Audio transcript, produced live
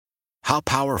How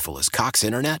powerful is Cox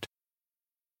Internet?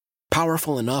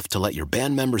 Powerful enough to let your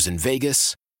band members in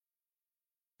Vegas,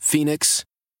 Phoenix,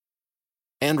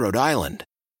 and Rhode Island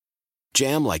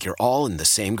jam like you're all in the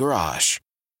same garage.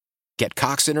 Get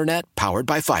Cox Internet powered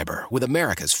by fiber with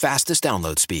America's fastest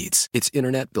download speeds. It's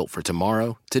internet built for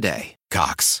tomorrow, today.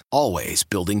 Cox, always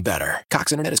building better.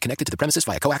 Cox Internet is connected to the premises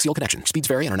via coaxial connection. Speeds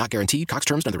vary and are not guaranteed. Cox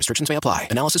terms and other restrictions may apply.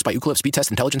 Analysis by Ookla Speed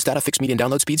Test Intelligence Data. Fixed median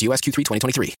download speeds. US Q3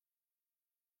 2023.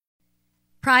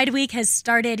 Pride Week has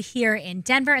started here in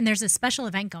Denver, and there's a special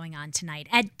event going on tonight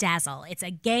at Dazzle. It's a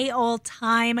gay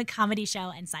old-time comedy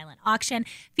show and silent auction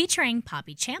featuring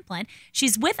Poppy Champlin.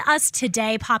 She's with us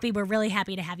today. Poppy, we're really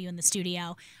happy to have you in the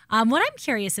studio. What I'm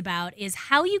curious about is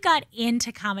how you got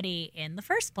into comedy in the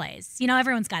first place. You know,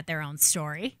 everyone's got their own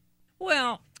story.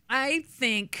 Well, I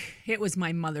think it was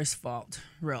my mother's fault,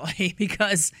 really,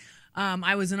 because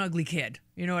I was an ugly kid.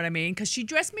 You know what I mean? Because she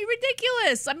dressed me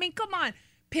ridiculous. I mean, come on.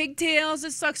 Pigtails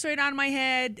that suck straight out of my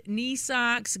head, knee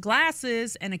socks,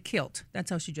 glasses, and a kilt. That's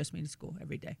how she dressed me to school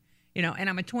every day. You know, and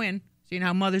I'm a twin. So you know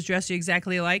how mothers dress you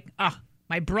exactly alike?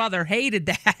 My brother hated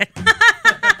that.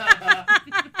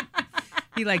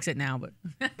 He likes it now, but...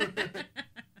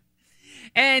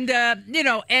 And,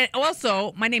 and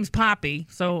also, my name's Poppy.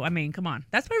 So, I mean, come on.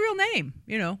 That's my real name.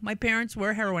 You know, my parents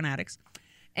were heroin addicts.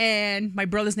 And my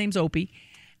brother's name's Opie.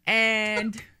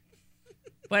 And...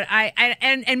 But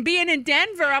and being in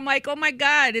Denver, I'm like, oh my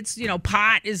God, it's,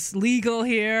 pot is legal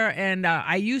here. And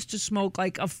I used to smoke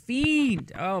like a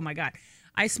fiend. Oh my God.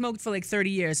 I smoked for like 30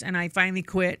 years and I finally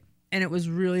quit. And it was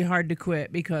really hard to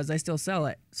quit because I still sell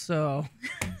it. So.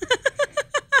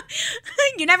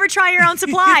 You never try your own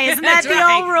supply. Isn't that the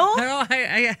old rule? No,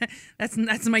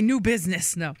 that's my new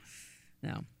business. No,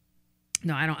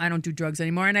 I don't do drugs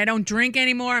anymore. And I don't drink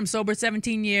anymore. I'm sober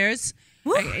 17 years.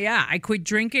 I quit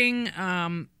drinking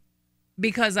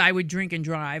because I would drink and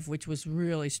drive, which was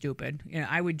really stupid.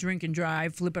 I would drink and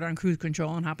drive, flip it on cruise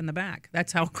control, and hop in the back.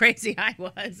 That's how crazy I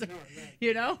was,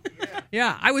 you know?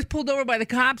 Yeah, I was pulled over by the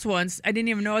cops once. I didn't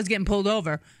even know I was getting pulled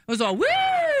over. It was all, woo,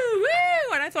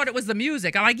 woo, and I thought it was the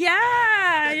music. I'm like,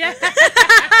 yeah.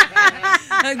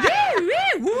 Like, woo,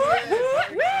 woo,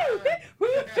 woo, woo,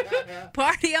 woo.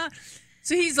 Party on.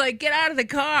 So he's like, get out of the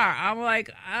car. I'm like,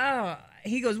 oh.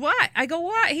 He goes, what? I go,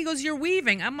 what? He goes, you're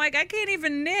weaving. I'm like, I can't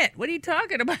even knit. What are you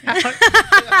talking about?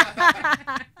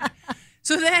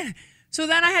 So then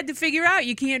I had to figure out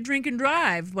you can't drink and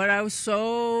drive. But I was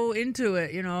so into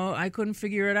it, I couldn't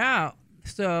figure it out.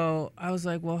 So I was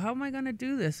like, well, how am I going to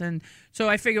do this? And so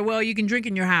I figured, well, you can drink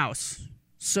in your house.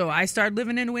 So I started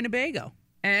living in Winnebago.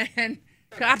 And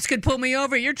cops could pull me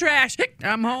over. You're trash.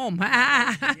 I'm home.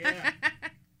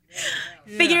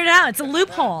 Figured it out. It's a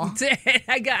loophole.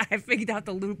 I figured out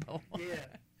the loophole. Yeah.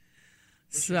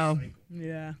 So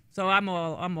yeah. So I'm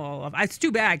all. It's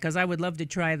too bad because I would love to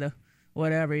try the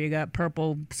whatever you got,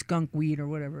 purple skunk weed or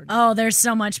whatever. Oh, there's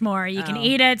so much more. You can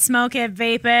eat it, smoke it,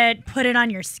 vape it, put it on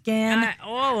your skin.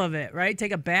 All of it, right?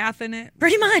 Take a bath in it.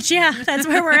 Pretty much, yeah. That's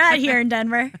where we're at here in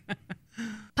Denver.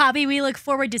 Poppy, we look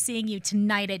forward to seeing you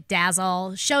tonight at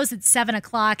Dazzle. Show's at 7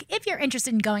 o'clock. If you're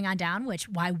interested in going on down, which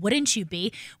why wouldn't you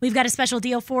be, we've got a special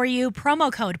deal for you.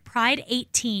 Promo code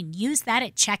PRIDE18. Use that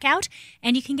at checkout,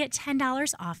 and you can get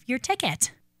 $10 off your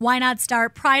ticket. Why not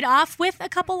start Pride off with a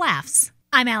couple laughs?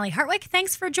 I'm Allie Hartwick.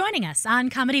 Thanks for joining us on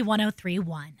Comedy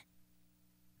 103.1.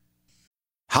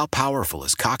 How powerful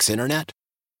is Cox Internet?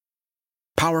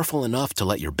 Powerful enough to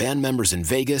let your band members in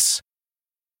Vegas,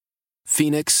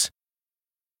 Phoenix,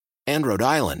 and Rhode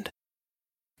Island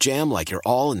jam like you're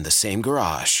all in the same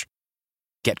garage.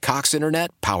 Get Cox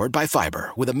Internet powered by fiber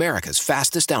with America's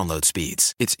fastest download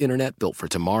speeds. It's internet built for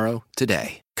tomorrow,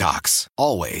 today. Cox,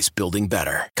 always building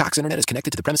better. Cox Internet is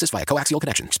connected to the premises via coaxial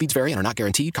connection. Speeds vary and are not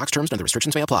guaranteed. Cox terms and other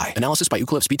restrictions may apply. Analysis by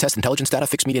Ookla Speed Test Intelligence Data.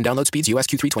 Fixed median download speeds. US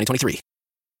Q3 2023.